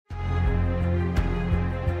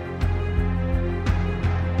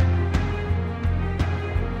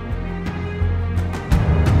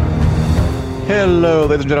Hello,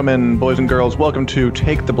 ladies and gentlemen, boys and girls. Welcome to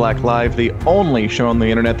Take the Black Live, the only show on the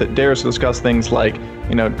internet that dares to discuss things like,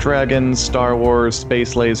 dragons, Star Wars,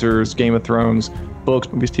 space lasers, Game of Thrones, books,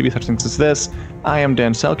 movies, TV, such things as this. I am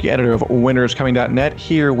Dan Selke, editor of winnerscoming.net,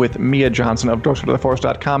 here with Mia Johnson of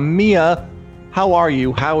DorkSideOfTheForce.com. Mia, how are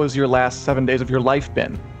you? How has your last 7 days of your life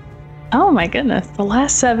been? Oh my goodness, the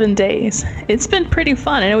last 7 days. It's been pretty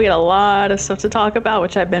fun. I know we had a lot of stuff to talk about,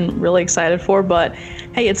 which I've been really excited for, but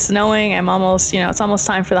hey, it's snowing. I'm almost, it's almost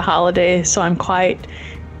time for the holidays, so I'm quite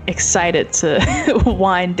excited to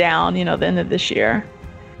wind down, the end of this year.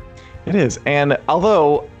 It is. And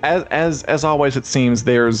although, as always, it seems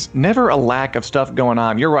there's never a lack of stuff going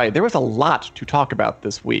on. You're right. There was a lot to talk about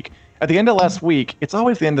this week. At the end of last week, it's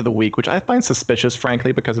always the end of the week, which I find suspicious,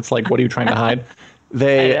 frankly, because it's like, what are you trying to hide?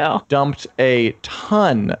 They dumped a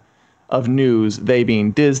ton of news, they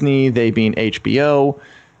being Disney, they being HBO,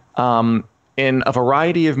 in a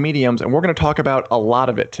variety of mediums, and we're going to talk about a lot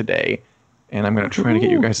of it today. And I'm going to try to get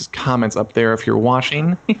you guys' comments up there if you're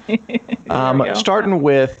watching. Starting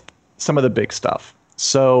with some of the big stuff.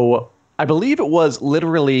 So I believe it was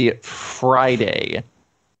literally Friday,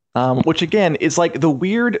 which again is like the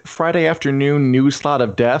weird Friday afternoon news slot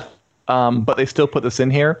of death, but they still put this in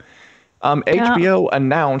here. HBO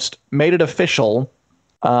made it official,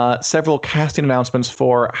 several casting announcements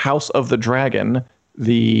for House of the Dragon,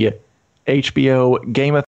 the HBO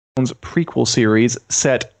Game of Thrones prequel series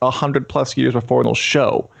set 100+ years before the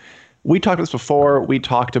show. We talked about this before. We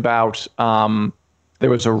talked about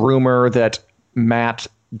there was a rumor that Matt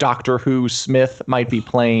Doctor Who Smith might be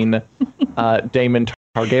playing Daemon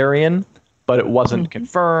Targaryen, but it wasn't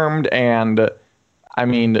confirmed. And I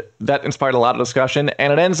mean, that inspired a lot of discussion,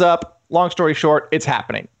 and it ends up, long story short, it's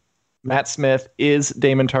happening. Matt Smith is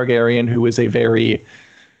Daemon Targaryen, who is a very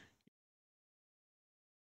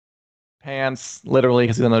pants, literally,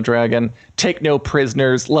 because he's on a dragon, take no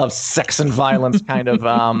prisoners, loves sex and violence, kind of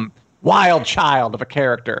wild child of a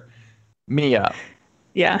character. Mia.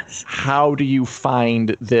 Yes. How do you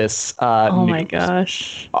find this oh news? My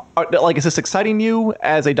gosh. Is this exciting you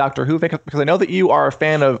as a Doctor Who fan? Because I know that you are a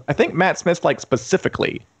fan of, I think Matt Smith,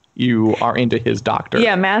 specifically, you are into his Doctor.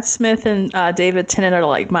 Yeah, Matt Smith and David Tennant are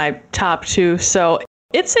like my top two. So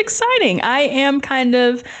it's exciting. I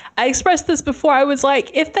expressed this before. I was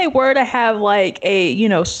like, if they were to have like a,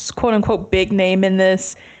 quote unquote big name in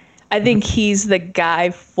this, I think he's the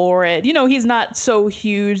guy for it. He's not so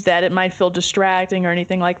huge that it might feel distracting or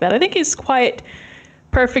anything like that. I think he's quite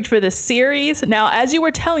perfect for this series. Now, as you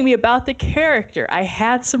were telling me about the character, I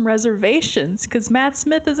had some reservations because Matt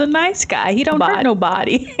Smith is a nice guy. He don't hurt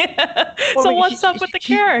nobody. What's up with the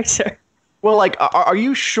character? Well, are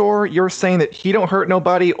you sure you're saying that he don't hurt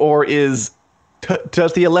nobody, or does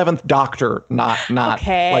the 11th Doctor not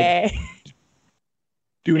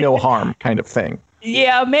do no harm kind of thing?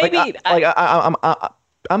 Yeah, maybe.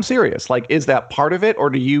 I'm serious. Is that part of it,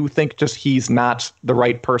 or do you think just he's not the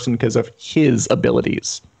right person because of his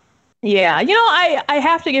abilities? Yeah, I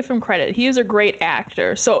have to give him credit. He is a great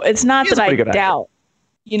actor, so it's not that I doubt,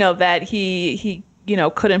 that he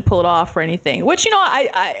couldn't pull it off or anything. Which,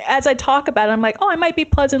 I as I talk about it, I'm like, I might be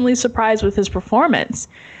pleasantly surprised with his performance.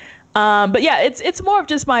 But yeah, it's more of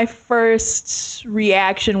just my first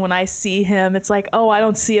reaction when I see him. It's like, I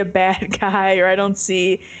don't see a bad guy, or I don't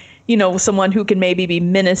see, someone who can maybe be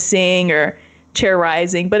menacing or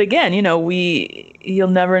terrorizing. But again, you'll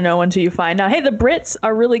never know until you find out. Hey, the Brits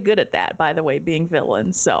are really good at that, by the way, being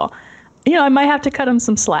villains. So, I might have to cut him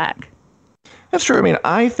some slack. That's true. I mean,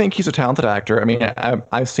 I think he's a talented actor. I mean,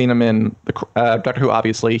 I've seen him in the Doctor Who,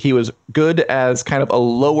 obviously. He was good as kind of a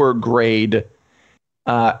lower grade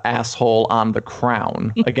asshole on The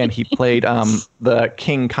Crown. Again, he played the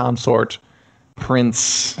king consort,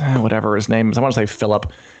 Prince, whatever his name is. I want to say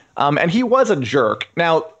Philip. And he was a jerk.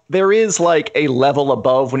 Now, there is a level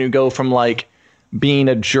above when you go from being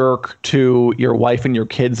a jerk to your wife and your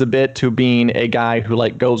kids a bit to being a guy who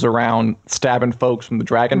goes around stabbing folks from the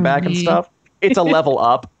dragon back and stuff. It's a level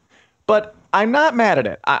up. But I'm not mad at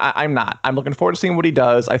it. I'm not. I'm looking forward to seeing what he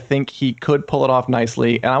does. I think he could pull it off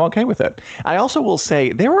nicely, and I'm okay with it. I also will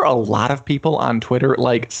say there were a lot of people on Twitter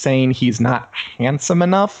saying he's not handsome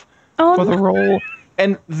enough for the role.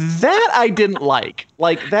 And that I didn't like.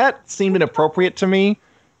 That seemed inappropriate to me.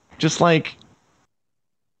 Just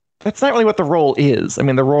that's not really what the role is. I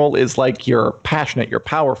mean, the role is you're passionate, you're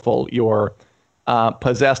powerful, you're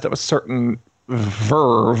possessed of a certain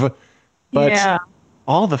verve. But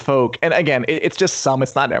all the folk, and again, it's just some,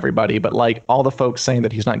 it's not everybody, but all the folks saying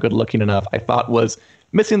that he's not good looking enough, I thought was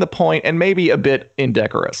missing the point and maybe a bit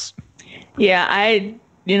indecorous. Yeah, I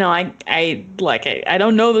I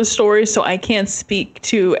don't know the story, so I can't speak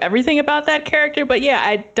to everything about that character. But yeah,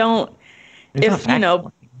 I don't. If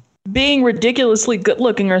being ridiculously good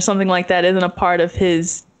looking or something like that isn't a part of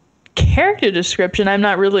his character description, I'm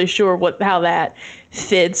not really sure how that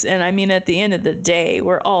fits. And I mean, at the end of the day,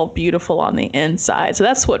 we're all beautiful on the inside, so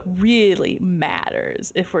that's what really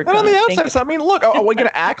matters. If we're on the outside, I mean, look, are we going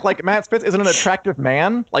to act like Matt Smith isn't an attractive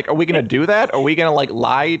man? Like, are we going to do that? Are we going to like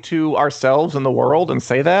lie to ourselves and the world and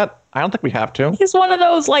say that? I don't think we have to. He's one of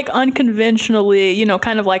those like unconventionally,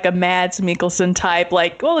 kind of like a Mads Mikkelsen type.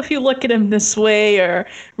 Like, well, if you look at him this way, or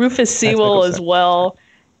Rufus Sewell as well.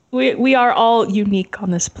 We are all unique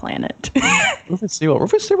on this planet. Rufus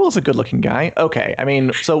Sewell is a good-looking guy. Okay, I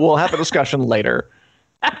mean, so we'll have a discussion later.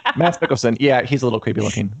 Mads Mikkelsen, yeah, he's a little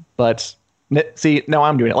creepy-looking. But, see, no,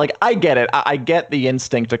 I'm doing it. Like, I get it. I get the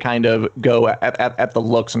instinct to kind of go at the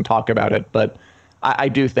looks and talk about it. But I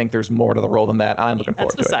do think there's more to the role than that. I'm looking forward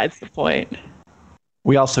to it. That's besides the point.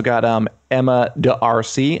 We also got Emma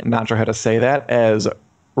D'Arcy, not sure how to say that, as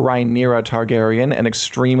Rhaenyra Targaryen, an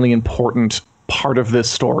extremely important part of this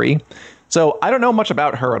story. So I don't know much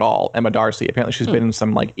about her at all, Emma D'Arcy. Apparently she's been in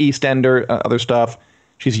some like EastEnder, other stuff.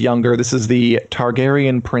 She's younger. This is the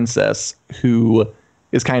Targaryen princess who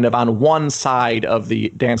is kind of on one side of the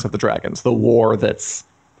Dance of the Dragons, the war that's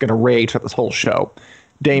going to rage throughout this whole show.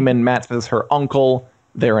 Daemon Matt Smith is her uncle.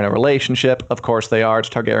 They're in a relationship. Of course they are. It's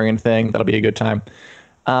a Targaryen thing. That'll be a good time.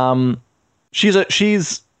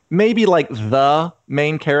 She's maybe like the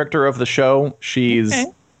main character of the show. She's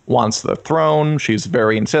wants the throne. She's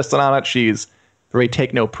very insistent on it. She's very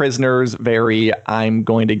take no prisoners, very I'm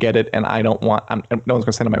going to get it and I don't want, no one's going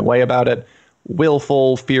to stand in my way about it.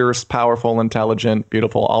 Willful, fierce, powerful, intelligent,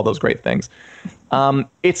 beautiful, all those great things.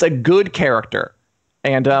 It's a good character.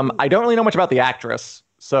 And I don't really know much about the actress,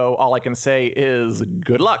 so all I can say is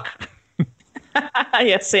good luck.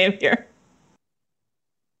 Yeah, same here.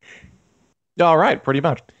 All right, pretty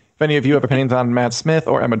much. If any of you have opinions on Matt Smith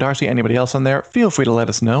or Emma D'Arcy, anybody else on there, feel free to let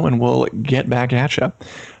us know and we'll get back at you.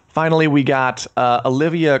 Finally, we got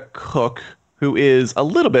Olivia Cooke, who is a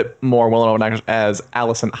little bit more well-known as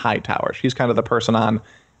Alicent Hightower. She's kind of the person on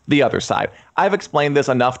the other side. I've explained this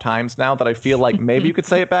enough times now that I feel like maybe you could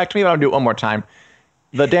say it back to me, but I'll do it one more time.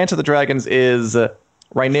 The Dance of the Dragons is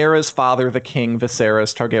Rhaenyra's father, the king,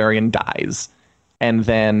 Viserys Targaryen, dies. And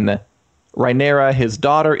then Rhaenyra, his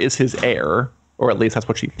daughter, is his heir, or at least that's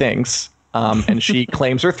what she thinks. And she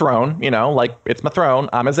claims her throne, like, it's my throne,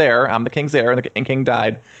 I'm his heir, I'm the king's heir, and the king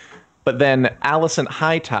died. But then Alicent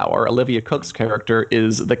Hightower, Olivia Cooke's character,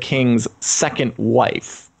 is the king's second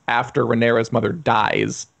wife after Rhaenyra's mother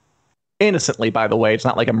dies. Innocently, by the way. It's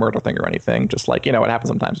not like a murder thing or anything. Just like, it happens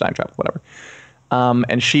sometimes, time travel, whatever.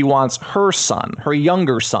 And she wants her son, her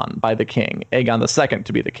younger son, by the king, Aegon II,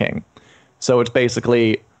 to be the king. So it's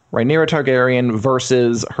basically Rhaenyra Targaryen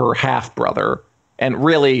versus her half-brother. And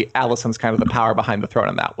really, Alicent's kind of the power behind the throne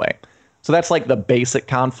in that way. So that's like the basic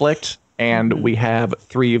conflict. And we have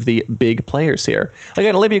three of the big players here.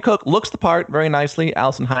 Again, Olivia Cooke looks the part very nicely.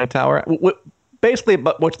 Alicent Hightower. Basically,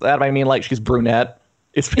 but what's that? I mean, like, she's brunette.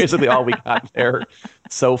 It's basically all we got there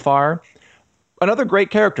so far. Another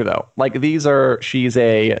great character, though. Like, she's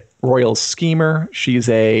a royal schemer. She's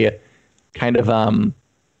a kind of,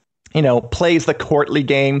 plays the courtly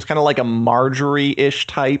games, kind of like a Marjorie-ish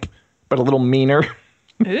type, but a little meaner.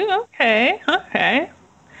 Ooh, okay.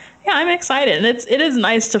 Yeah, I'm excited. And it is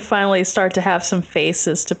nice to finally start to have some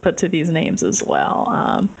faces to put to these names as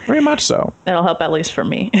well. Very much so. That'll help, at least for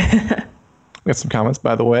me. We got some comments,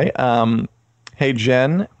 by the way. Hey,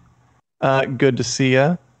 Jen. Good to see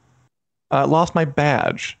you. Lost my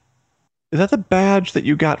badge. Is that the badge that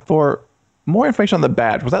you got for... More information on the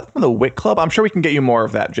badge. Was that from the Wit Club? I'm sure we can get you more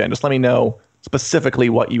of that, Jen. Just let me know specifically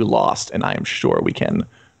what you lost, and I am sure we can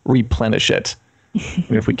replenish it.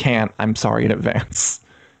 And if we can't, I'm sorry in advance.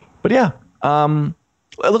 But yeah,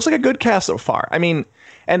 it looks like a good cast so far. I mean,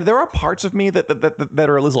 and there are parts of me that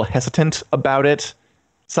are a little hesitant about it.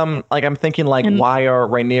 Some, like, I'm thinking, like, why are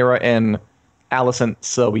Rhaenyra and Alicent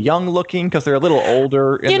so young looking? Because they're a little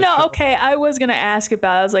older. Okay, I was going to ask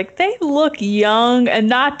about it. I was like, they look young, and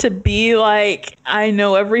not to be like, I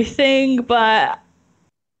know everything, but,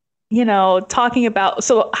 talking about...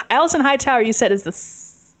 So, Alicent Hightower, you said, is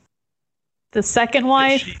the second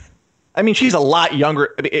wife? She's a lot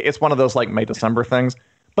younger. It's one of those, like, May December things.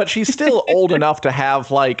 But she's still old enough to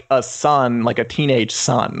have, like, a son, like a teenage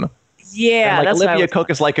son. Yeah, and, like, Olivia Cooke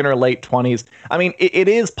is, like, in her late 20s. I mean, it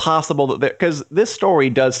is possible that... Because this story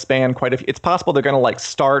does span quite a few... It's possible they're going to, like,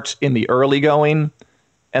 start in the early going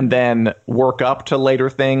and then work up to later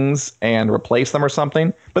things and replace them or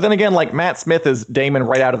something. But then again, like, Matt Smith is Daemon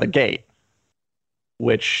right out of the gate.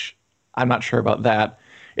 which I'm not sure about that.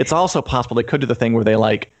 It's also possible they could do the thing where they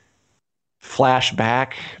like flash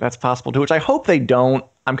back. That's possible too, which I hope they don't.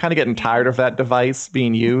 I'm kind of getting tired of that device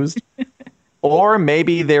being used. Or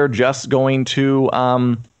maybe they're just going to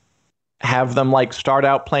have them like start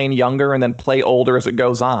out playing younger and then play older as it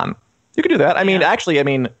goes on. You could do that. I mean,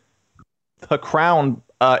 The Crown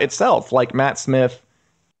itself, like Matt Smith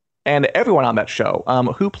and everyone on that show,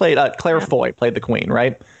 who played Claire Foy played the Queen,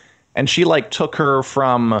 right? And she like took her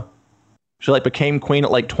from, she like became Queen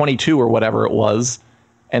at like 22 or whatever it was,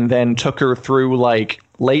 and then took her through like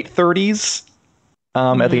late 30s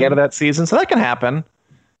at the end of that season. So that can happen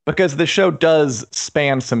because the show does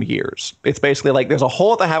span some years. It's basically like there's a whole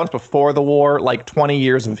lot that happens before the war, like 20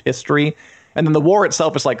 years of history, and then the war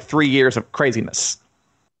itself is like 3 years of craziness.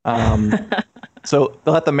 So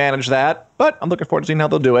they'll have to manage that, but I'm looking forward to seeing how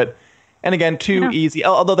they'll do it. And again, too easy.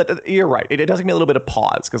 Although that you're right, it does give me a little bit of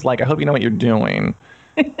pause because, like, I hope you know what you're doing.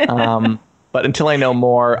 But until I know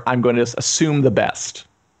more, I'm going to just assume the best.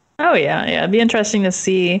 Oh yeah. It'd be interesting to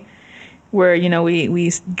see where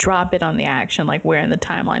we drop it on the action, like where in the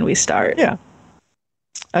timeline we start. Yeah.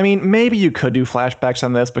 I mean, maybe you could do flashbacks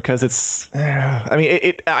on this because it's. I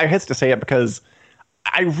mean, I hesitate to say it because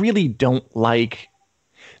I really don't like.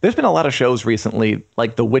 There's been a lot of shows recently,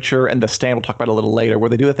 like The Witcher and The Stand, we'll talk about it a little later, where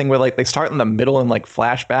they do the thing where like they start in the middle and like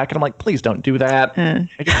flashback, and I'm like, please don't do that. I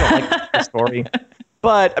just don't like the story.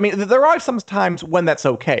 But I mean, there are some times when that's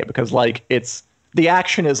okay because like the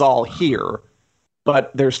action is all here,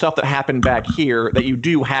 but there's stuff that happened back here that you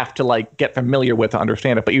do have to like get familiar with to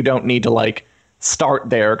understand it, but you don't need to like start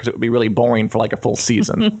there because it would be really boring for like a full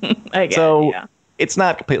season. It's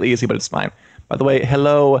not completely easy, but it's fine. By the way,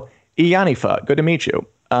 hello, Ianifa. Good to meet you.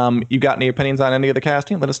 You got any opinions on any of the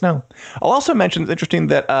casting? Let us know. I'll also mention it's interesting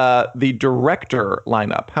that the director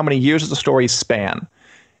lineup, how many years does the story span?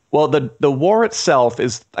 Well, the war itself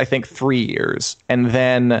is, I think, 3 years. And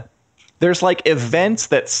then there's like events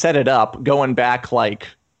that set it up going back like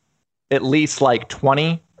at least like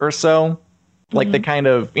 20 or so. Like they kind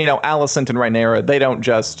of, Alicent and Rhaenyra, they don't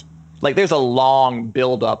just like there's a long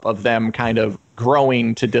buildup of them kind of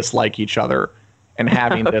growing to dislike each other and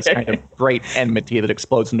having this kind of great enmity that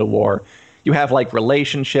explodes into war. You have like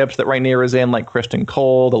relationships that Rhaenyra is in, like Criston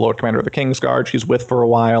Cole, the Lord Commander of the Kingsguard, she's with for a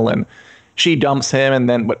while, and she dumps him, and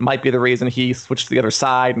then what might be the reason he switches to the other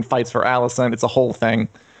side and fights for Alicent. It's a whole thing.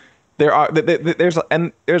 There's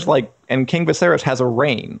King Viserys has a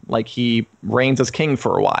reign, like he reigns as king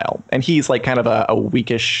for a while, and he's like kind of a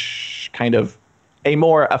weakish, kind of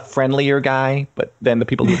a friendlier guy, but then the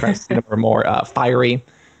people who try to see him are more fiery.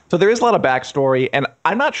 So there is a lot of backstory, and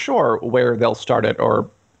I'm not sure where they'll start it or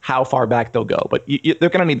how far back they'll go, but they're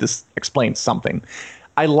going to need to explain something.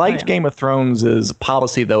 I liked Game of Thrones'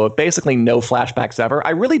 policy, though, of basically no flashbacks ever. I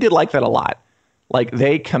really did like that a lot. Like,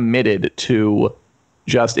 they committed to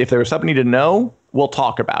just, if there was something you need to know, we'll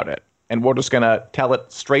talk about it. And we're just going to tell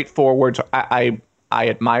it straightforward. So I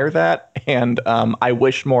admire that, and I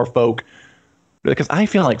wish more folk, because I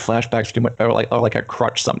feel like flashbacks are like a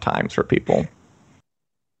crutch sometimes for people.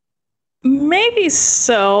 Maybe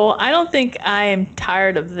so. I don't think I am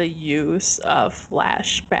tired of the use of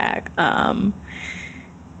flashback. I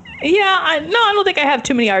don't think I have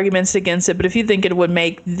too many arguments against it. But if you think it would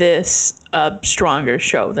make this a stronger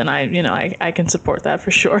show, then I can support that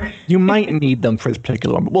for sure. You might need them for this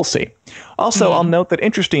particular one, but we'll see. Also, I'll note that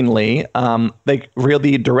interestingly,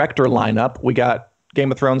 the director lineup, we got Game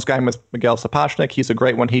of Thrones guy Miguel Sapochnik. He's a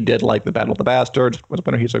great one. He did like the Battle of the Bastards.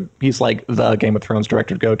 He's like the Game of Thrones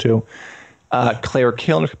director to go to. Claire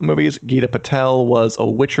Kiln movies. Geeta Patel was a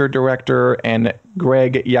Witcher director, and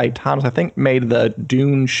Greg Yaitanos, I think, made the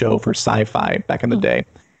Dune show for Sci-Fi back in the day.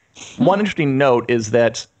 One interesting note is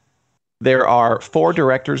that there are 4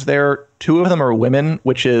 directors there. 2 of them are women,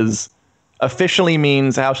 which is officially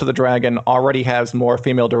means House of the Dragon already has more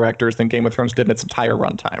female directors than Game of Thrones did in its entire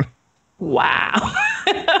runtime. Wow.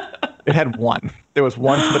 It had one. There was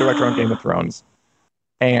one for the director on Game of Thrones.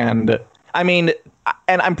 And I mean,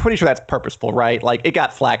 and I'm pretty sure that's purposeful, right? Like, it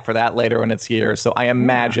got flack for that later in its years. So I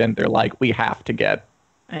imagine they're like, we have to get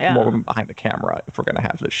more women behind the camera if we're going to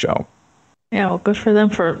have this show. Yeah, well, good for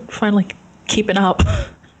them for finally keeping up.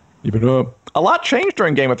 Keep it up. A lot changed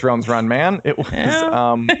during Game of Thrones run, man. It was,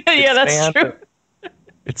 that's true.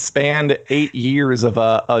 It spanned 8 years of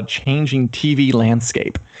a changing TV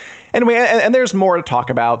landscape. Anyway, and there's more to talk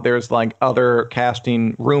about. There's like other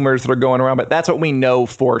casting rumors that are going around, but that's what we know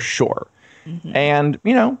for sure. And,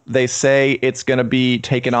 they say it's going to be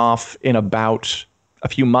taken off in about a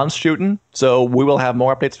few months shooting. So we will have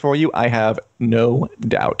more updates for you. I have no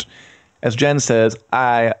doubt. as Jen says,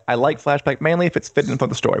 I like flashback mainly if it's fitting for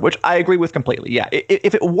the story, which I agree with completely. Yeah,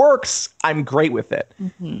 if it works, I'm great with it.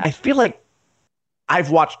 Mm-hmm. I feel like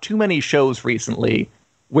I've watched too many shows recently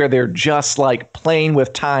where they're just like playing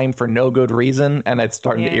with time for no good reason, and it's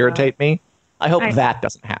starting to irritate me. I hope that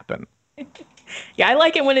doesn't happen. Yeah, I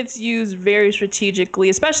like it when it's used very strategically,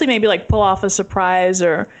 especially maybe like pull off a surprise,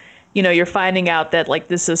 or you're finding out that like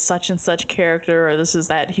this is such and such character, or this is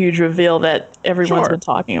that huge reveal that everyone's been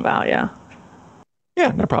talking about. Yeah,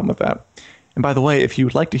 no problem with that. And by the way, if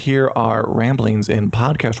you'd like to hear our ramblings in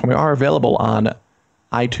podcast form, we are available on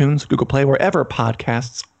iTunes, Google Play, wherever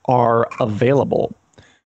podcasts are available.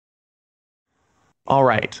 All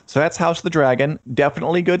right, so that's House of the Dragon.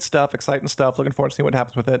 Definitely good stuff, exciting stuff. Looking forward to seeing what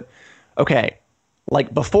happens with it. Okay,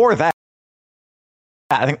 like before that,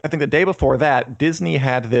 I think the day before that, Disney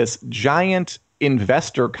had this giant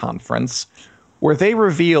investor conference where they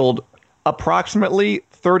revealed approximately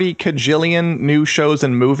 30 kajillion new shows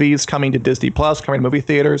and movies coming to Disney Plus, coming to movie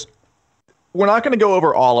theaters. We're not going to go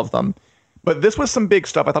over all of them, but this was some big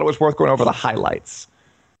stuff. I thought it was worth going over the highlights.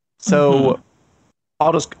 So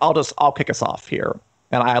I'll kick us off here,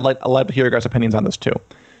 and I'd like to hear your guys' opinions on this too.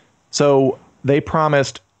 So they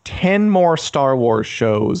promised 10 more Star Wars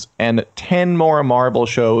shows and 10 more Marvel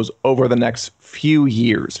shows over the next few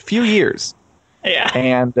years. Yeah.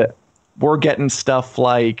 And we're getting stuff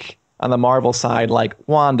like, on the Marvel side, like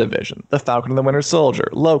WandaVision, The Falcon and the Winter Soldier,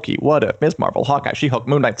 Loki, What If, Ms. Marvel, Hawkeye, She-Hulk,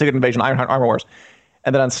 Moon Knight, Secret Invasion, Ironheart, Armor Wars.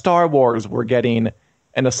 And then on Star Wars, we're getting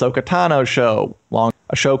an Ahsoka Tano show,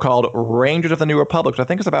 a show called Rangers of the New Republic, which I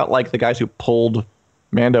think is about like the guys who pulled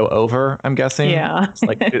Mando over, I'm guessing. Yeah. It's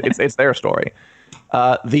like it's their story.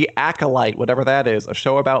 The Acolyte, whatever that is, a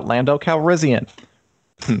show about Lando Calrissian.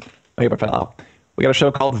 We got a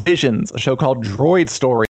show called Visions, a show called Droid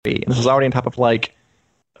Story. And this is already on top of like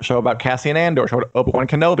a show about Cassian Andor, a show about Obi-Wan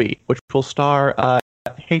Kenobi, which will star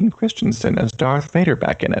Hayden Christensen as Darth Vader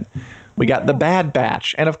back in it. We got The Bad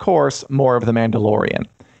Batch, and of course, more of The Mandalorian.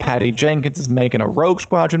 Patty Jenkins is making a Rogue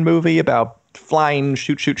Squadron movie about flying,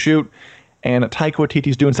 shoot, and Taika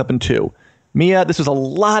Waititi's doing something too. Mia, this was a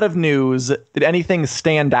lot of news. Did anything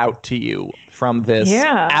stand out to you from this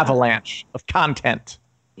avalanche of content?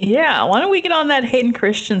 Yeah, why don't we get on that Hayden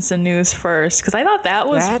Christensen news first? Because I thought that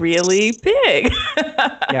was really big.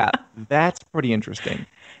 Yeah, that's pretty interesting.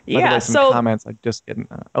 Some comments I just didn't.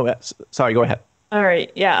 Sorry, go ahead. All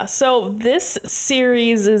right, yeah. So this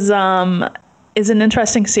series is an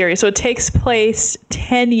interesting series. So it takes place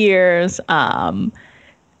 10 years.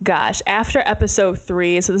 After episode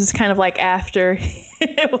 3, so this is kind of like after he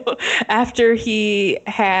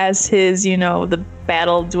has his, the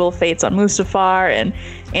battle duel fates on Mustafar, and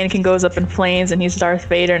Anakin goes up in flames and he's Darth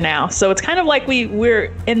Vader now. So it's kind of like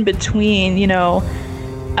we're in between,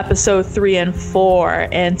 episode 3 and 4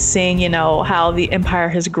 and seeing, how the Empire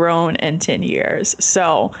has grown in 10 years.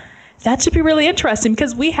 So that should be really interesting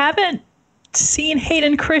because we haven't seen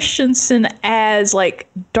Hayden Christensen as like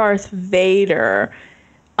Darth Vader.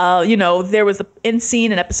 There was an end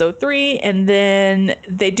scene in episode 3, and then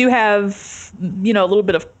they do have, a little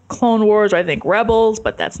bit of Clone Wars, or I think Rebels,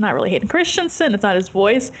 but that's not really Hayden Christensen. It's not his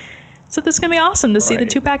voice. So this is going to be awesome to see the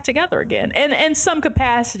two back together again. And in some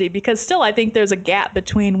capacity, because still I think there's a gap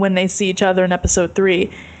between when they see each other in episode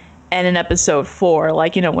 3 and in episode 4.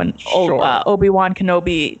 Like, when Obi-Wan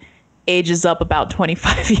Kenobi ages up about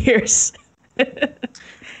 25 years.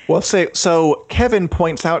 Well, so Kevin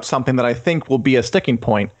points out something that I think will be a sticking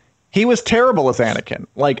point. He was terrible as Anakin.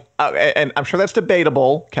 And I'm sure that's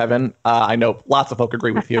debatable, Kevin. I know lots of folk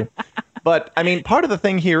agree with you. But, I mean, part of the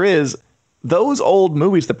thing here is those old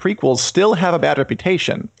movies, the prequels, still have a bad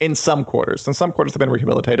reputation in some quarters. In some quarters, they've been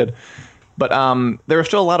rehabilitated. But there are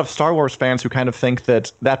still a lot of Star Wars fans who kind of think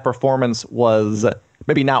that performance was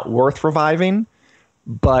maybe not worth reviving,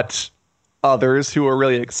 but others who are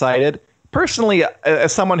really excited. Personally,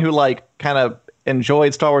 as someone who kind of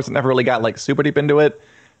enjoyed Star Wars and never really got super deep into it,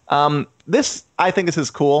 I think this is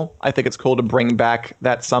cool. I think it's cool to bring back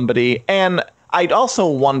that somebody, and I'd also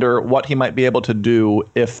wonder what he might be able to do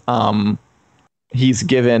if he's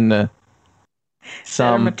given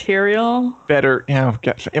some better material.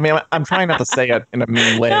 I mean, I'm trying not to say it in a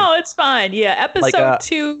mean way. No, it's fine. Yeah, episode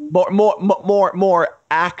 2, more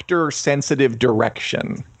actor sensitive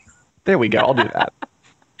direction. There we go. I'll do that.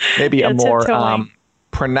 Maybe a more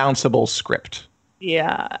pronounceable script.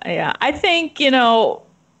 Yeah. I think,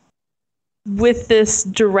 with this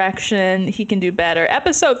direction, he can do better.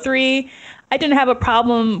 Episode 3, I didn't have a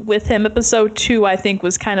problem with him. Episode 2, I think,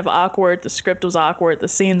 was kind of awkward. The script was awkward. The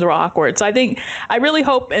scenes were awkward. So I really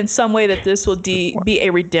hope in some way that this will be a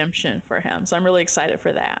redemption for him. So I'm really excited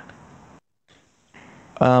for that.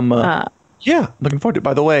 Yeah, looking forward to it.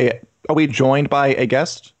 By the way, are we joined by a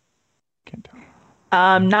guest? Can't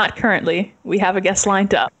tell. Not currently. We have a guest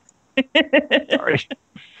lined up. Sorry.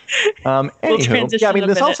 Anywho, yeah, I mean,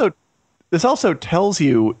 this also tells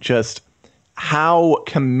you just how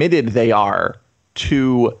committed they are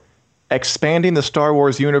to expanding the Star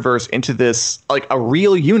Wars universe into this, like, a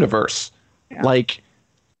real universe. Yeah. Like,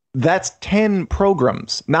 that's 10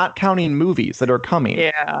 programs, not counting movies that are coming.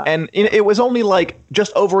 Yeah. And it was only like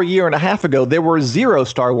just over a year and a half ago, there were 0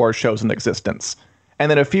 Star Wars shows in existence.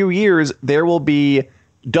 And in a few years, there will be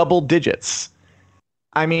double digits.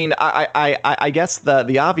 I mean, I guess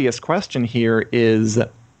the obvious question here is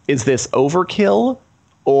this overkill,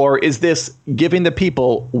 or is this giving the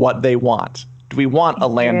people what they want? Do we want a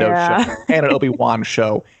Lando show and an Obi-Wan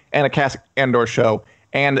show and a Cassian Andor show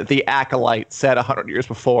and the Acolyte set 100 years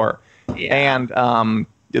before and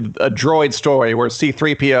a droid story where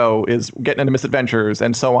C-3PO is getting into misadventures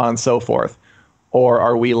and so on and so forth? Or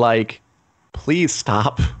are we like, please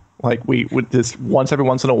stop? Like, with this once every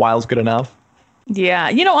once in a while is good enough? Yeah.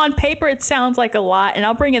 On paper, it sounds like a lot. And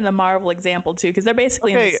I'll bring in the Marvel example, too, because they're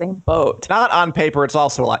basically in the same boat. Not on paper. It's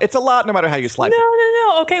also a lot. It's a lot no matter how you slice it.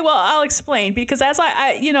 No. Okay, well, I'll explain. Because as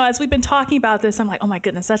as we've been talking about this, I'm like, oh, my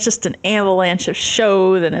goodness, that's just an avalanche of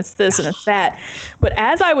shows. And it's this and it's that. But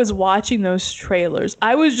as I was watching those trailers,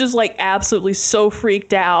 I was just like absolutely so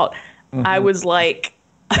freaked out. Mm-hmm. I was like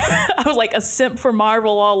a simp for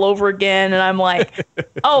Marvel all over again. And I'm like,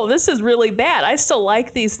 oh, this is really bad. I still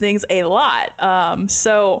like these things a lot.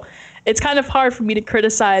 So it's kind of hard for me to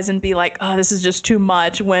criticize and be like, oh, this is just too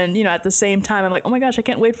much, when, at the same time, I'm like, oh my gosh, I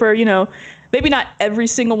can't wait for, maybe not every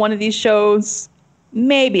single one of these shows,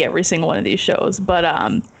 maybe every single one of these shows. But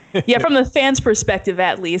yeah, from the fans' perspective,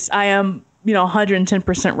 at least, I am,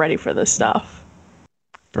 110% ready for this stuff.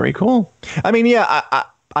 Very cool. I mean, yeah,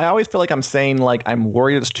 I always feel like I'm saying, like, I'm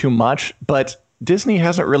worried it's too much, but Disney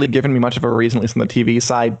hasn't really given me much of a reason, at least on the TV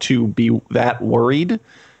side, to be that worried.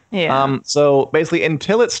 Yeah. So basically,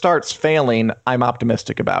 until it starts failing, I'm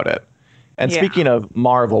optimistic about it. And speaking of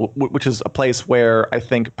Marvel, which is a place where I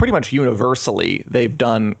think pretty much universally they've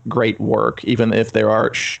done great work, even if there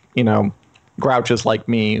are, grouches like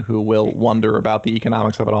me who will wonder about the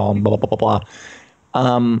economics of it all and blah, blah, blah,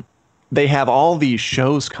 blah. They have all these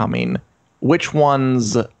shows coming. Which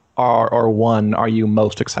ones are you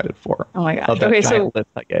most excited for? Oh my gosh. Of that giant list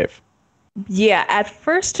I gave. Yeah, at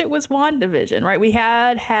first it was WandaVision, right? We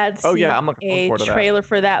had I'm looking forward to that. Trailer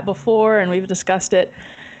for that before, and we've discussed it.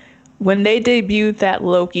 When they debuted that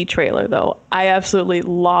Loki trailer, though, I absolutely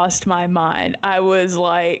lost my mind. I was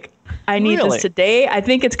like, I need this today. I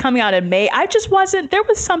think it's coming out in May. There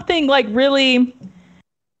was something like really,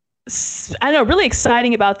 I don't know, really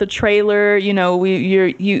exciting about the trailer.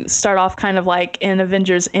 You start off kind of like in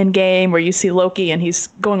Avengers Endgame, where you see Loki and he's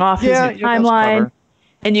going off his timeline,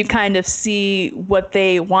 and you kind of see what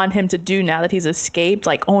they want him to do now that he's escaped.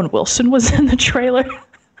 Like Owen Wilson was in the trailer.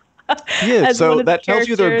 Yeah, so that tells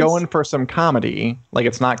you they're going for some comedy. Like,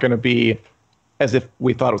 it's not going to be as if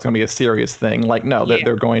we thought it was going to be a serious thing. Like, no,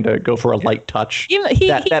 they're going to go for a light touch.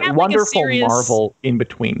 That wonderful Marvel in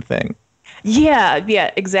between thing. Yeah,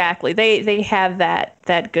 exactly. They have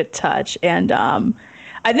that good touch, and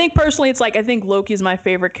I think personally, it's like, I think Loki's my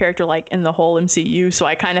favorite character, like, in the whole MCU, so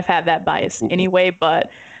I kind of have that bias anyway. But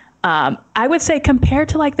I would say, compared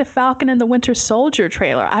to like the Falcon and the Winter Soldier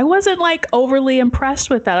trailer, I wasn't like overly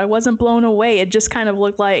impressed with that. I wasn't blown away. It just kind of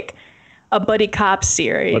looked like a buddy cop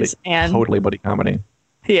series, totally buddy comedy.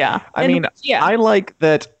 Yeah. I mean, I like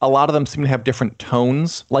that a lot of them seem to have different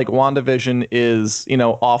tones. Like WandaVision is,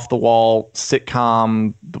 off the wall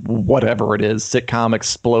sitcom, whatever it is, sitcom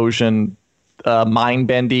explosion, mind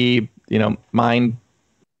bendy, mind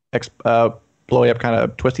blowing up kind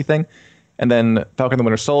of twisty thing. And then Falcon the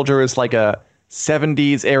Winter Soldier is like a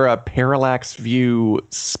 70s era parallax view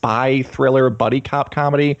spy thriller buddy cop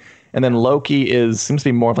comedy. And then Loki seems to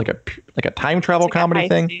be more of like a time travel comedy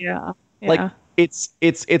thing. Yeah. Like, it's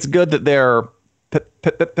good that they're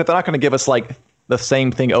not going to give us like the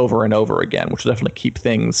same thing over and over again, which will definitely keep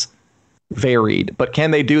things varied. But can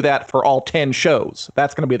they do that for all 10 shows?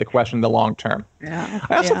 That's going to be the question in the long term. Yeah.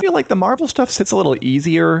 I also feel like the Marvel stuff sits a little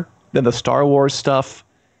easier than the Star Wars stuff.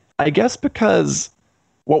 I guess because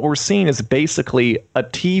what we're seeing is basically a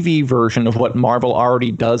TV version of what Marvel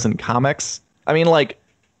already does in comics. I mean, like,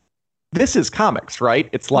 this is comics, right?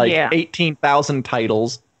 It's like 18,000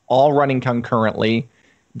 titles, all running concurrently,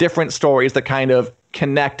 different stories that kind of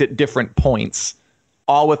connect at different points,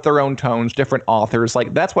 all with their own tones, different authors.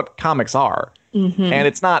 Like, that's what comics are. Mm-hmm. And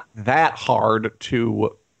it's not that hard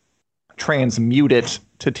to transmute it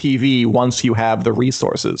to TV once you have the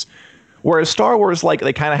resources. Whereas Star Wars, like,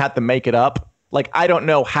 they kind of had to make it up. Like, I don't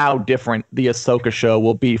know how different the Ahsoka show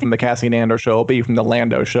will be from the Cassian Andor show, will be from the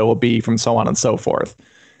Lando show, will be from so on and so forth.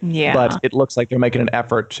 Yeah. But it looks like they're making an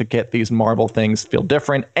effort to get these Marvel things feel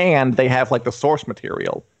different, and they have like the source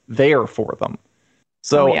material there for them.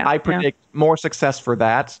 So I predict more success for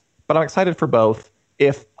that, but I'm excited for both,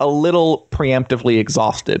 if a little preemptively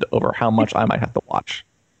exhausted over how much I might have to watch.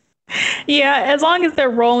 Yeah, as long as they're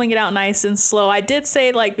rolling it out nice and slow. I did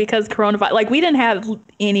say, like, because coronavirus, like, we didn't have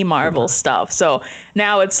any Marvel stuff. So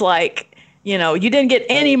now it's like, you know, you didn't get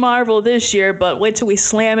any Marvel this year, but wait till we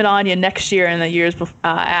slam it on you next year and the years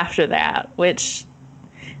after that, which,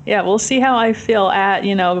 yeah, we'll see how I feel at,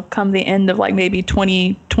 you know, come the end of like maybe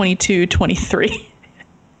 2022, 23.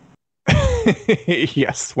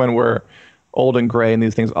 Yes, when we're old and gray and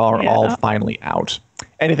these things are all finally out.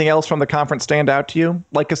 Anything else from the conference stand out to you?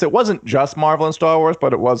 Like, because it wasn't just Marvel and Star Wars,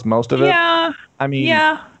 but it was most of it. Yeah. I mean,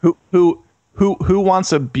 who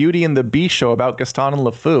wants a Beauty and the Beast show about Gaston and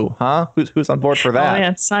LeFou, huh? Who's on board for that? Oh,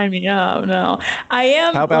 man, sign me up. No, I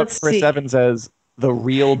am. How about Chris Evans as the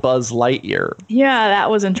real Buzz Lightyear? Yeah, that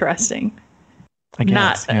was interesting. I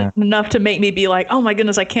guess, Not enough to make me be like, oh my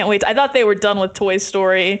goodness, I can't wait. I thought they were done with Toy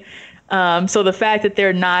Story. So the fact that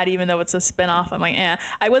they're not, even though it's a spinoff, I'm like, eh.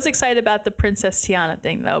 I was excited about the Princess Tiana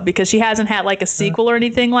thing, though, because she hasn't had like a sequel or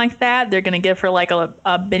anything like that. They're going to give her like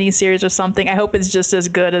a mini series or something. I hope it's just as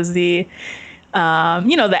good as the,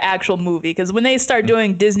 the actual movie. Because when they start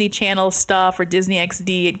doing Disney Channel stuff or Disney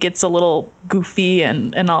XD, it gets a little goofy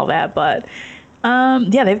and all that. But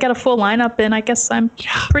they've got a full lineup, and I guess I'm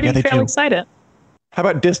fairly excited. How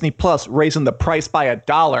about Disney Plus raising the price by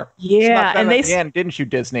 $1? Yeah, and they didn't you,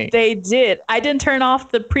 Disney? They did. I didn't turn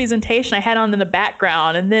off the presentation I had on in the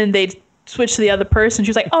background, and then they switched to the other person. She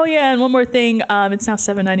was like, "Oh yeah, and one more thing. It's now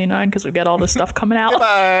 $7.99 because we've got all this stuff coming out."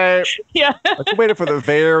 Goodbye. Yeah. I waited for the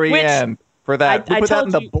very end for that. We put that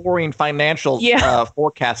in the boring financial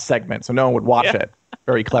forecast segment, so no one would watch it.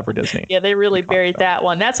 Very clever, Disney. Yeah, they really buried that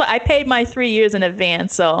one. That's why I paid my 3 years in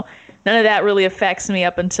advance, so none of that really affects me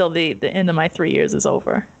up until the end of my 3 years is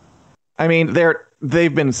over. I mean,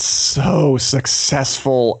 they've been so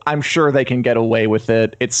successful. I'm sure they can get away with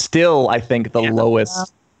it. It's still, I think, the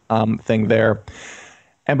lowest thing there.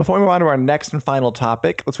 And before we move on to our next and final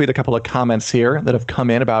topic, let's read a couple of comments here that have come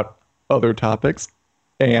in about other topics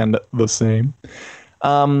and the same.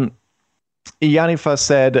 Yanifa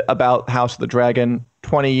said about House of the Dragon,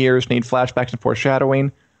 20 years need flashbacks and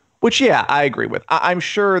foreshadowing. Which, yeah, I agree with. I'm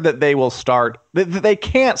sure that they will start. They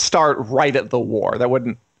can't start right at the war. That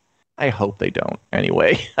wouldn't. I hope they don't.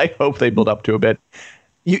 Anyway, I hope they build up to a bit.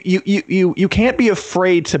 You can't be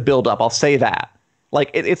afraid to build up. I'll say that.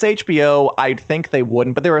 Like it's HBO. I'd think they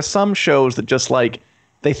wouldn't, but there are some shows that just like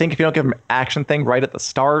they think if you don't give them an action thing right at the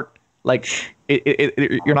start, like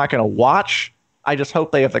you're not going to watch. I just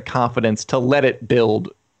hope they have the confidence to let it build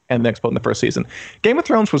and then explode in the first season. Game of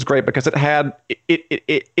Thrones was great because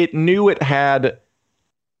it knew it had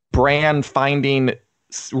Bran finding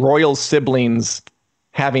royal siblings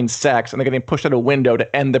having sex and they're getting pushed out a window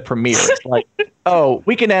to end the premiere. It's like, oh,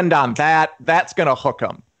 we can end on that. That's going to hook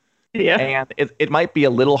them. Yeah. And it might be a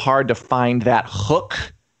little hard to find that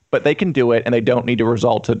hook, but they can do it and they don't need to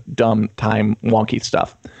resort to dumb time wonky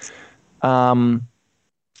stuff.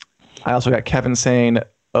 I also got Kevin saying,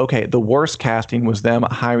 okay, the worst casting was them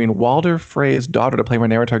hiring Walder Frey's daughter to play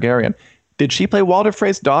Rhaenyra Targaryen. Did she play Walder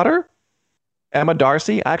Frey's daughter? Emma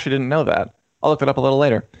Darcy? I actually didn't know that. I'll look it up a little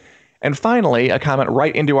later. And finally, a comment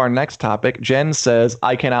right into our next topic. Jen says,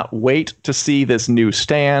 I cannot wait to see this new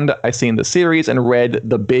stand. I've seen the series and read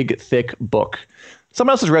the big, thick book.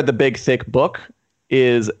 Someone else has read the big, thick book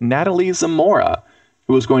is Natalie Zamora,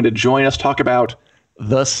 who is going to join us talk about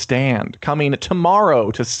The Stand, coming tomorrow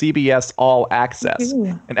to CBS All Access,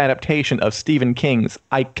 an adaptation of Stephen King's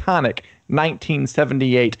iconic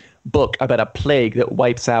 1978 book about a plague that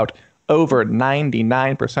wipes out over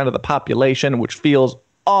 99% of the population, which feels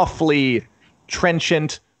awfully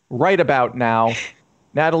trenchant right about now.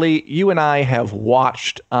 Natalie, you and I have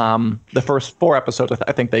watched the first 4 episodes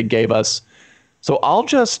I think they gave us. So I'll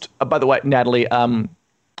just, by the way, Natalie,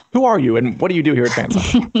 who are you and what do you do here at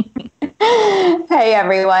Fanside? Hey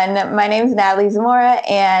everyone, my name is Natalie Zamora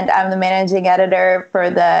and I'm the managing editor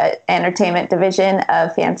for the entertainment division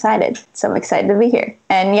of Fansided. So I'm excited to be here.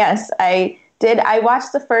 And yes, I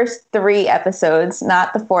watched the first 3 episodes,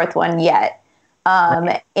 not the 4th one yet.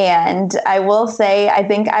 And I will say, I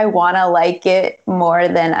think I want to like it more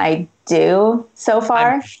than I do so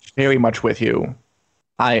far. I'm very much with you.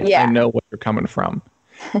 I know where you're coming from.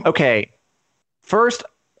 Okay. First,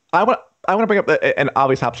 I want to bring up an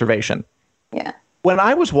obvious observation. Yeah. when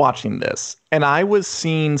I was watching this and I was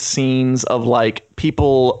seeing scenes of like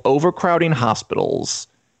people overcrowding hospitals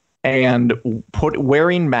and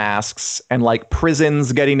wearing masks and like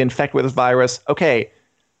prisons getting infected with this virus. Okay,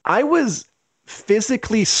 I was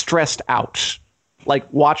physically stressed out, like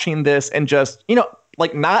watching this and just,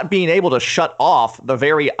 like not being able to shut off the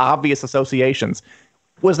very obvious associations.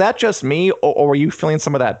 Was that just me, or were you feeling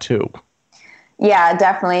some of that too? Yeah,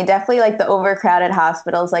 definitely like the overcrowded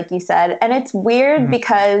hospitals, like you said. And it's weird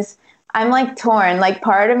because I'm like torn. Like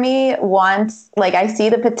part of me wants, like I see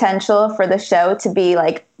the potential for the show to be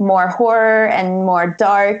like more horror and more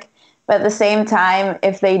dark. But at the same time,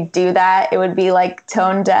 if they do that, it would be like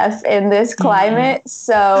tone deaf in this climate.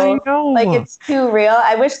 So like it's too real.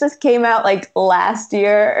 I wish this came out like last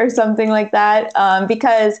year or something like that,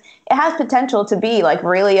 because it has potential to be like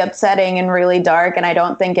really upsetting and really dark. And I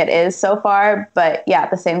don't think it is so far. But yeah,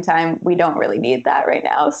 at the same time, we don't really need that right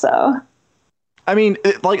now. So. I mean,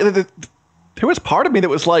 there was part of me that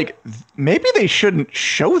was like, maybe they shouldn't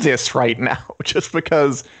show this right now, just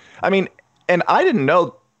because, I mean, and I didn't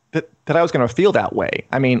know that I was going to feel that way.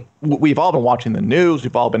 I mean, we've all been watching the news.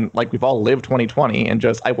 We've all lived 2020, and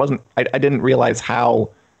just, I didn't realize how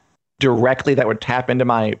directly that would tap into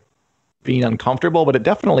my being uncomfortable, but it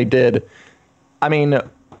definitely did. I mean,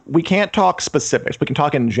 we can't talk specifics. We can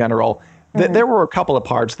talk in general. There were a couple of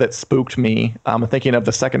parts that spooked me. I'm thinking of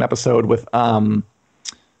the second episode with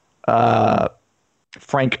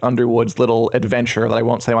Frank Underwood's little adventure that I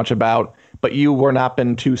won't say much about, but you were not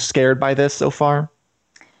been too scared by this so far?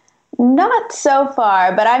 Not so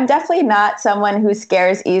far, but I'm definitely not someone who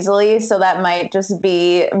scares easily, so that might just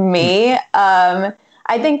be me. I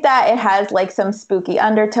think that it has like some spooky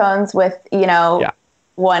undertones with,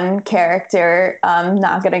 one character.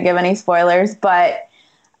 Not going to give any spoilers, but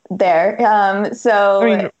there.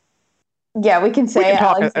 Yeah, we can say.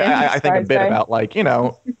 I think a bit about like,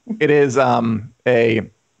 it is a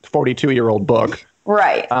 42-year-old book.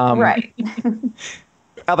 Right. Right.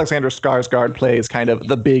 Alexander Skarsgård plays kind of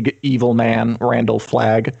the big evil man, Randall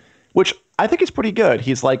Flagg, which I think is pretty good.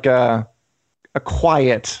 He's like a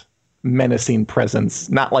quiet, menacing presence,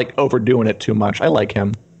 not like overdoing it too much. I like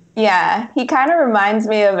him. Yeah, he kind of reminds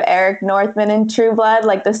me of Eric Northman in True Blood,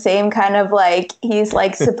 like the same kind of like, he's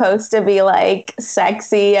like supposed to be like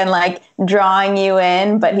sexy and like drawing you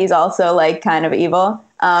in, but he's also like kind of evil.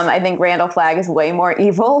 I think Randall Flagg is way more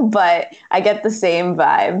evil, but I get the same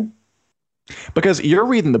vibe. Because you're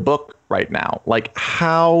reading the book right now. Like,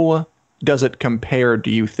 how does it compare,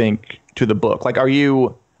 do you think, to the book? Like, are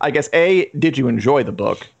you, I guess, A, did you enjoy the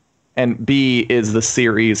book? And B, is the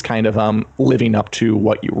series kind of living up to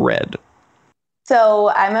what you read?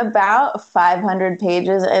 So I'm about 500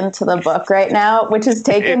 pages into the book right now, which has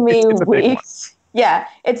taken me weeks. Yeah,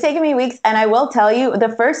 it's taken me weeks. And I will tell you, the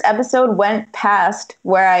first episode went past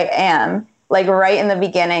where I am, like right in the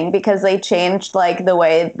beginning, because they changed like the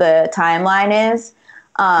way the timeline is.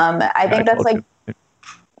 I think that's like,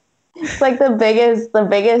 it's like the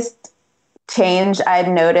biggest change I'd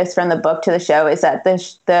noticed from the book to the show is that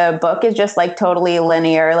the book is just like totally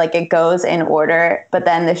linear, like it goes in order, but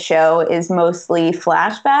then the show is mostly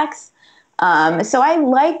flashbacks. So I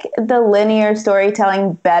like the linear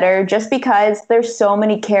storytelling better just because there's so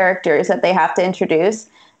many characters that they have to introduce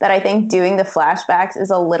that I think doing the flashbacks is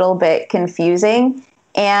a little bit confusing.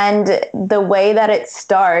 And the way that it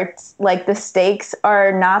starts, like the stakes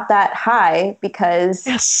are not that high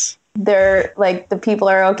because they're like, the people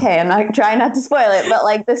are okay. I'm not trying not to spoil it, but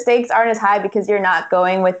like the stakes aren't as high because you're not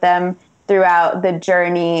going with them throughout the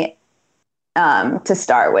journey to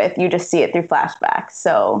start with. You just see it through flashbacks.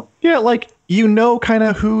 So yeah, like, kind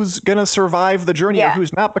of who's gonna survive the journey or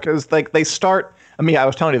who's not, because like they start, I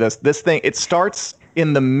was telling you this thing, it starts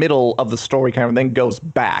in the middle of the story kind of, then goes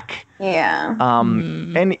back. Yeah.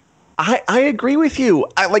 And I agree with you.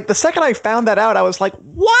 Like the second I found that out, I was like,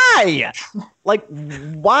 why? Like,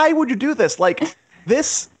 why would you do this? Like,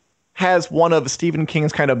 this has one of Stephen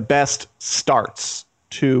King's kind of best starts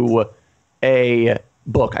to a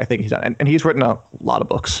book, I think he's done. And he's written a lot of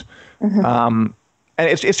books. And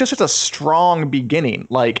it's just such a strong beginning.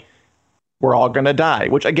 Like, we're all going to die,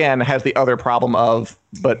 which again has the other problem of,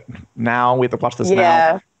 but now we have to watch this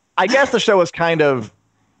now. I guess the show is kind of,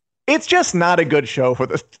 it's just not a good show for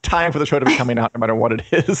the time for the show to be coming out, no matter what it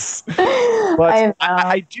is. But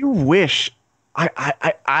I do wish,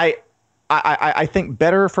 I think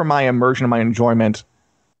better for my immersion and my enjoyment,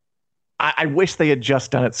 I wish they had just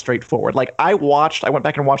done it straightforward. Like I went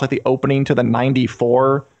back and watched like the opening to the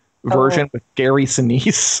 94 version with Gary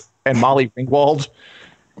Sinise and Molly Ringwald.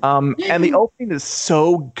 And the opening is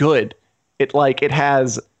so good. It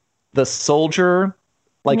has the soldier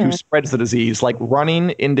like who spreads the disease, like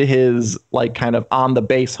running into his like kind of on the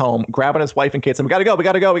base home, grabbing his wife and kids, and we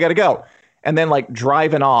gotta go. And then like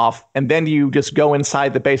driving off, and then you just go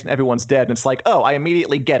inside the base and everyone's dead. And it's like, oh, I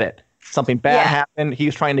immediately get it. Something bad happened.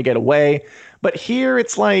 He's trying to get away. But here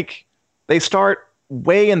it's like they start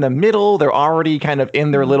way in the middle. They're already kind of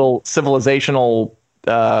in their little civilizational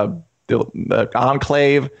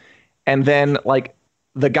enclave. And then like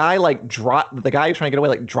the guy who's trying to get away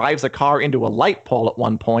like drives a car into a light pole at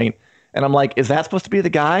one point. And I'm like, is that supposed to be the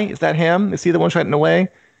guy? Is that him? Is he the one trying away?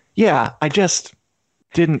 Yeah, I just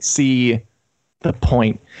didn't see the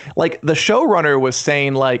point. Like the showrunner was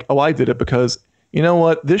saying like, oh, I did it because you know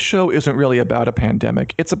what? This show isn't really about a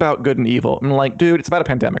pandemic. It's about good and evil. I'm like, dude, it's about a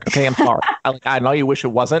pandemic. Okay, I'm sorry. I know you wish it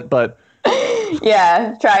wasn't, but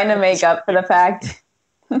yeah, trying to make up for the fact.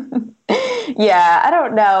 Yeah, I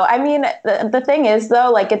don't know. I mean, the thing is,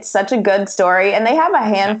 though, like, it's such a good story, and they have a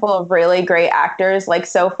handful of really great actors. Like,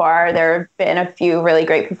 so far, there have been a few really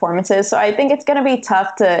great performances. So I think it's going to be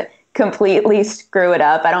tough to completely screw it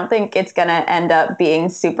up. I don't think it's going to end up being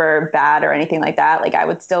super bad or anything like that. Like, I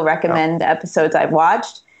would still recommend the episodes I've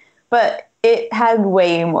watched, but it had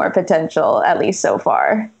way more potential, at least so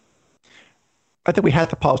far. I think we have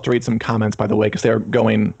to pause to read some comments, by the way, because they're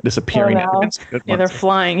disappearing. Oh, no. Yeah, they're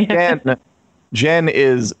flying. Jen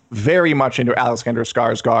is very much into Alexander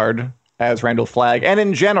Skarsgård as Randall Flagg, and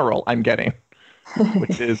in general, I'm getting,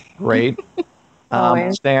 which is great.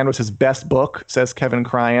 Stan was his best book, says Kevin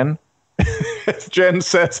Cryan. Jen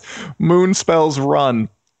says, Moon spells run.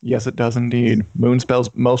 Yes, it does indeed. Moon spells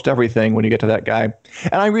most everything when you get to that guy.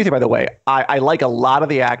 And I agree with you, by the way. I like a lot of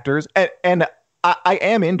the actors, and I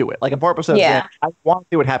am into it. Like in 4 episodes, I want to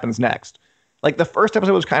see what happens next. Like the first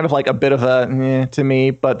episode was kind of like a bit of a to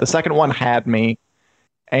me, but the second one had me.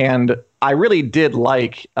 And I really did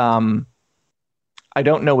like, I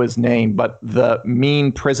don't know his name, but the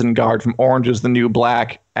mean prison guard from Orange is the New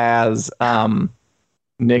Black as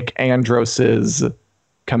Nick Andros's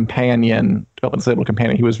companion, disabled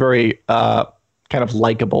companion. He was very kind of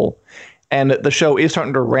likable. And the show is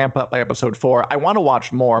starting to ramp up by episode 4. I want to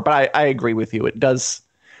watch more, but I agree with you. It does.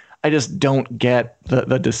 I just don't get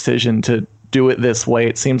the decision to do it this way.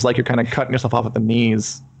 It seems like you're kind of cutting yourself off at the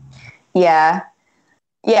knees. Yeah.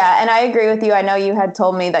 Yeah, and I agree with you. I know you had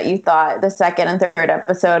told me that you thought the second and third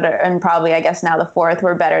episode, and probably, I guess now the fourth,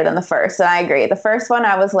 were better than the first. And I agree. The first one,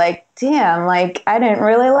 I was like, damn, like, I didn't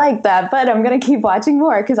really like that, but I'm going to keep watching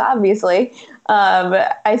more because obviously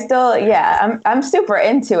I still, I'm super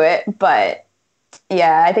into it. But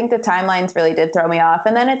yeah, I think the timelines really did throw me off.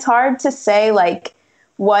 And then it's hard to say, like,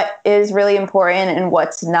 what is really important and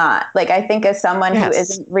what's not. Like, I think as someone who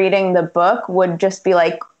isn't reading the book would just be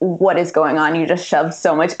like, what is going on? You just shoved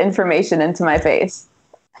so much information into my face.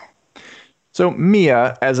 So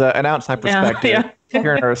Mia, as an outside perspective,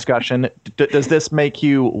 here in our discussion, does this make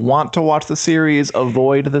you want to watch the series,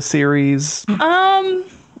 avoid the series?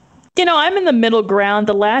 You know, I'm in the middle ground.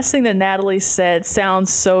 The last thing that Natalie said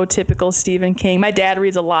sounds so typical Stephen King. My dad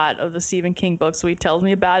reads a lot of the Stephen King books, so he tells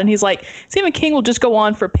me about it. And he's like, Stephen King will just go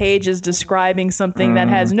on for pages describing something that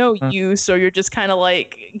has no use, or you're just kind of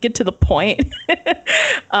like, get to the point.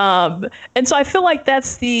 And so I feel like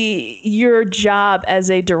that's your job as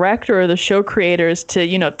a director or the show creator is to,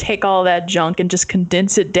 you know, take all that junk and just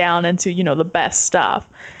condense it down into, you know, the best stuff.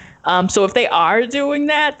 So if they are doing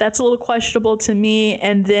that, that's a little questionable to me.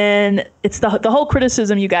 And then it's the whole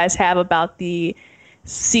criticism you guys have about the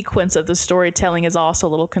sequence of the storytelling is also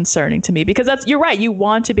a little concerning to me, because you're right. You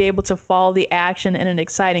want to be able to follow the action in an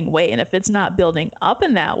exciting way. And if it's not building up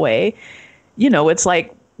in that way, you know, it's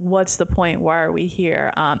like, what's the point? Why are we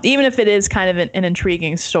here? Even if it is kind of an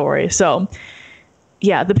intriguing story. So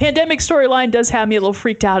yeah, the pandemic storyline does have me a little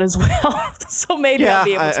freaked out as well. So maybe I'll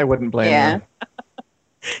be able to. I wouldn't blame you.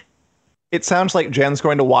 It sounds like Jen's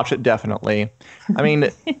going to watch it, definitely. I mean,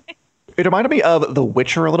 it reminded me of The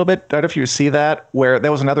Witcher a little bit. I don't know if you see that, where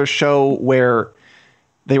there was another show where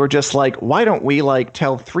they were just like, why don't we like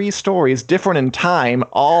tell 3 stories different in time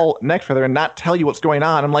all next to other and not tell you what's going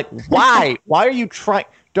on? I'm like, why? Why are you trying?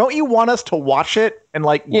 Don't you want us to watch it and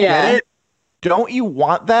like get it? Don't you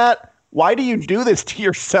want that? Why do you do this to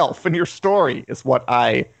yourself and your story is what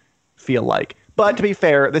I feel like. But to be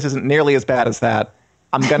fair, this isn't nearly as bad as that.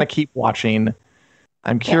 I'm going to keep watching.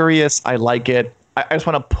 I'm curious. I like it. I just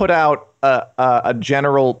want to put out a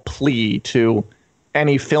general plea to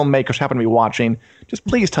any filmmakers who happen to be watching. Just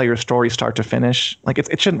please tell your story start to finish. Like,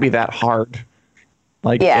 it shouldn't be that hard.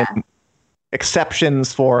 Like,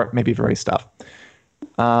 exceptions for maybe very stuff.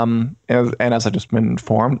 And as I've just been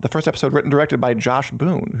informed, the first episode written and directed by Josh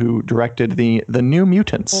Boone, who directed the New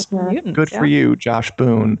Mutants. Good for you, Josh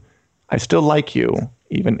Boone. I still like you,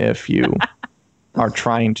 even if you are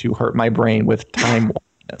trying to hurt my brain with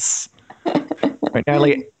time-wise. Right,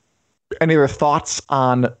 Natalie, any other thoughts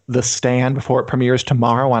on The Stand before it premieres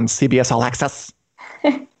tomorrow on CBS All Access?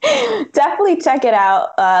 Definitely check it out.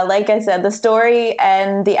 Like I said, the story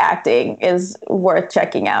and the acting is worth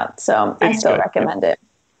checking out. So I still recommend it.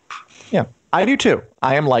 Yeah, I do too.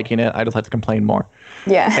 I am liking it. I just like to complain more.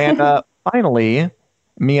 Yeah. And finally,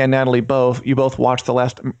 me and Natalie you both watched the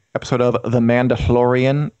last episode of The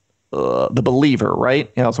Mandalorian, The Believer,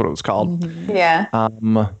 right? Yeah, that's what it was called. Mm-hmm.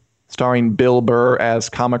 Yeah. Starring Bill Burr as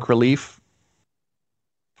comic relief.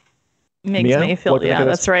 Mia Mayfield, yeah,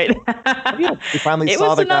 that's right. Yeah, we finally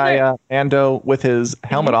saw the guy Mando with his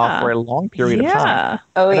helmet off for a long period of time.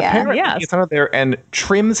 Oh, and yeah. Apparently he gets out there and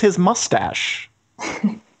trims his mustache.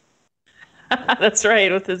 That's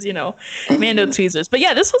right, with his, Mando tweezers. But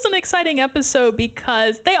yeah, this was an exciting episode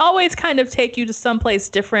because they always kind of take you to someplace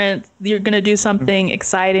different. You're going to do something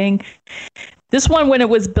exciting. This one, when it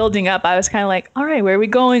was building up, I was kind of like, all right, where are we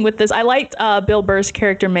going with this? I liked Bill Burr's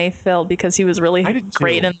character, Mayfield, because he was really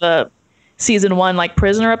great in the season 1,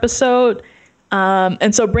 prisoner episode.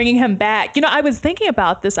 And so bringing him back, I was thinking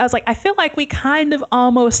about this. I was like, I feel like we kind of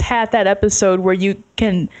almost had that episode where you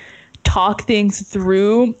can talk things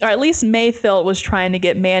through, or at least Mayfield was trying to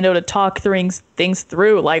get Mando to talk things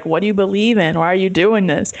through. Like, what do you believe in? Why are you doing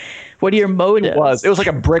this? What are your motives? It was like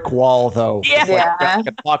a brick wall, though. Yeah.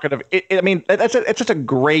 It's just a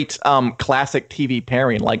great classic TV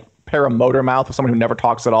pairing, like pair a motor mouth with someone who never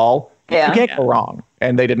talks at all. Yeah. You can't go wrong.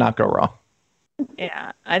 And they did not go wrong.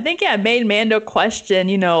 Yeah. I think, it made Mando question,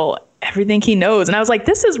 everything he knows. And I was like,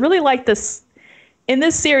 this is really like this. In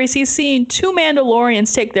this series, he's seen 2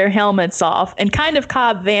 Mandalorians take their helmets off and kind of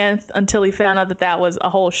Cobb Vanth until he found out that was a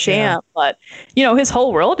whole sham. Yeah. But, his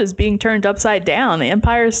whole world is being turned upside down. The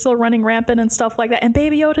Empire is still running rampant and stuff like that. And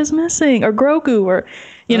Baby Yoda's missing, or Grogu, or,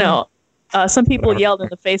 some people yelled in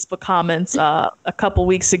the Facebook comments a couple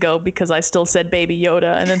weeks ago because I still said Baby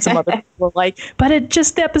Yoda. And then some other people were like, but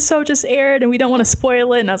the episode just aired and we don't want to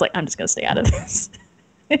spoil it. And I was like, I'm just going to stay out of this.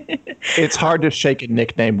 It's hard to shake a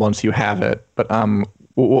nickname once you have it, but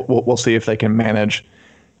we'll see if they can manage.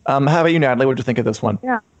 How about you, Natalie? What did you think of this one?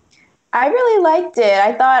 Yeah, I really liked it.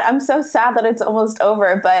 I thought, I'm so sad that it's almost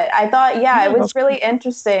over, but I thought, it was really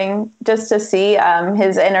interesting just to see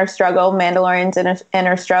his inner struggle, Mandalorian's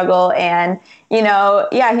inner struggle. And, he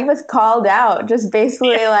was called out, just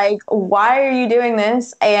basically like, why are you doing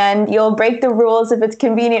this? And you'll break the rules if it's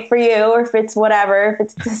convenient for you, or if it's whatever, if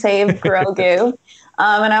it's to save Grogu.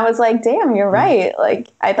 And I was like, damn, you're right. Like,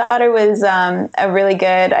 I thought it was a really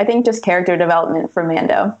good, I think, just character development for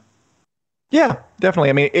Mando. Yeah, definitely.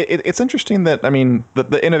 I mean, it's interesting that,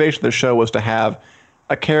 the innovation of the show was to have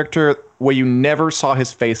a character where you never saw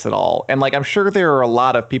his face at all. And, I'm sure there are a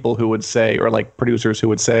lot of people who would say, or, producers who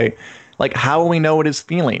would say, how will we know what he's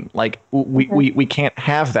feeling? We can't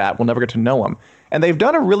have that. We'll never get to know him. And they've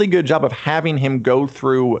done a really good job of having him go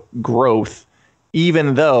through growth,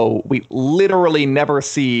 even though we literally never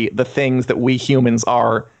see the things that we humans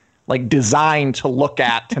are designed to look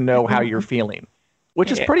at to know how you're feeling,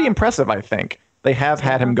 which is pretty impressive. I think they have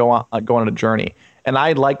had him go on a journey. And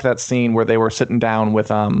I liked that scene where they were sitting down with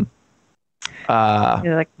the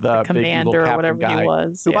commander or whatever guy, he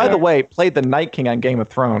was, who by the way played the Night King on Game of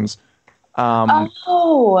Thrones. Right?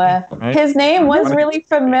 His name was really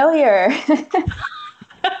familiar.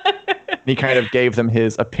 He kind of gave them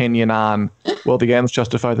his opinion on, well, the ends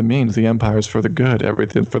justify the means, the Empire's for the good,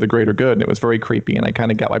 everything for the greater good. And it was very creepy, and I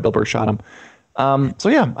kind of got why Bill Burr shot him. So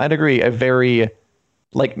yeah, I'd agree. A very,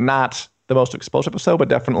 not the most explosive episode, but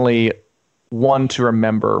definitely one to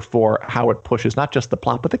remember for how it pushes not just the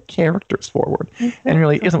plot, but the characters forward. And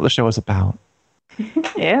really isn't what the show is about.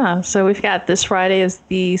 Yeah, so we've got this Friday is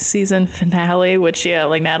the season finale, which,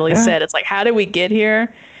 like Natalie said, it's like, how did we get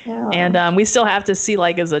here? Yeah. And we still have to see,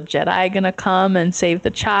 is a Jedi going to come and save the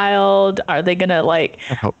child? Are they going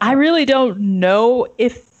to, I really don't know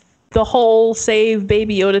if the whole save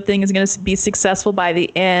Baby Yoda thing is going to be successful by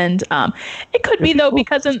the end. It could be, though,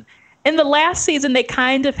 because in the last season, they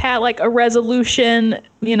kind of had, a resolution,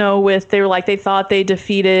 with, they thought they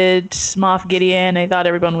defeated Moff Gideon. They thought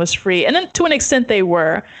everyone was free. And then to an extent, they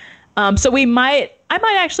were. So I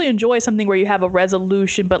might actually enjoy something where you have a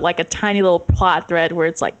resolution, but a tiny little plot thread where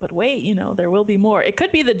it's but wait, there will be more. It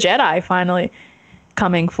could be the Jedi finally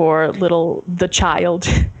coming for the child.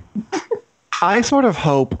 I sort of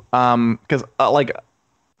hope, because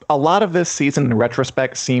a lot of this season in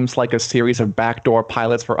retrospect seems like a series of backdoor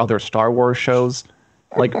pilots for other Star Wars shows,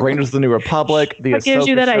 like Rangers of the New Republic, the Ahsoka gives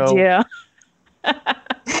you that show. Idea?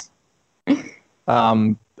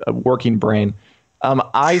 A working brain.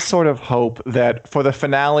 I sort of hope that for the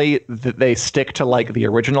finale that they stick to like the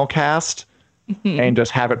original cast and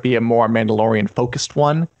just have it be a more Mandalorian focused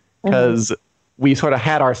one, because we sort of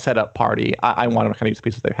had our setup party. I want to kind of use the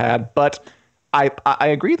pieces they've had, but I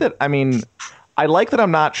agree that, I mean, I like that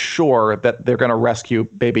I'm not sure that they're going to rescue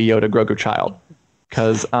Baby Yoda Grogu child,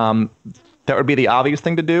 because that would be the obvious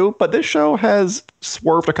thing to do, but this show has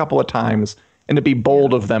swerved a couple of times, and it'd be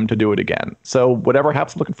bold of them to do it again. So whatever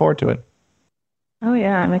happens, I'm looking forward to it. Oh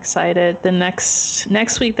yeah, I'm excited. The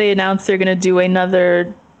next week they announced they're going to do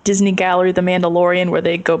another Disney Gallery, The Mandalorian, where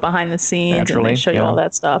they go behind the scenes and they show you all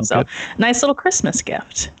that stuff. So nice little Christmas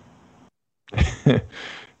gift.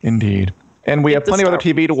 Indeed. And we have plenty of other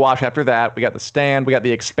TV to watch after that. We got The Stand. We got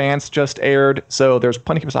The Expanse just aired. So there's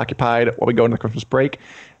plenty to keep us occupied while we go into the Christmas break.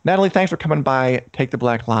 Natalie, thanks for coming by Take the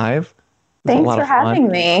Black Live. Thanks for having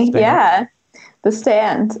me. Yeah. The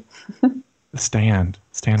Stand. The Stand.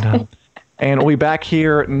 Stand up. And we'll be back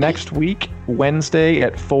here next week, Wednesday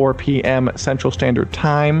at 4 p.m. Central Standard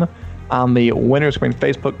Time on the Winter Screen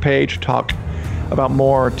Facebook page to talk about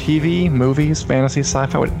more TV, movies, fantasy,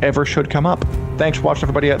 sci-fi, whatever should come up. Thanks for watching,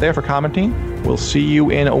 everybody out there, for commenting. We'll see you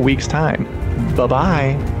in a week's time.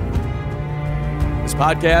 Bye-bye. This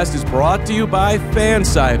podcast is brought to you by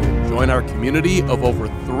Fansided. Join our community of over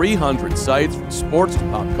 300 sites from sports to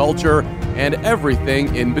pop culture and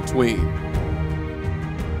everything in between.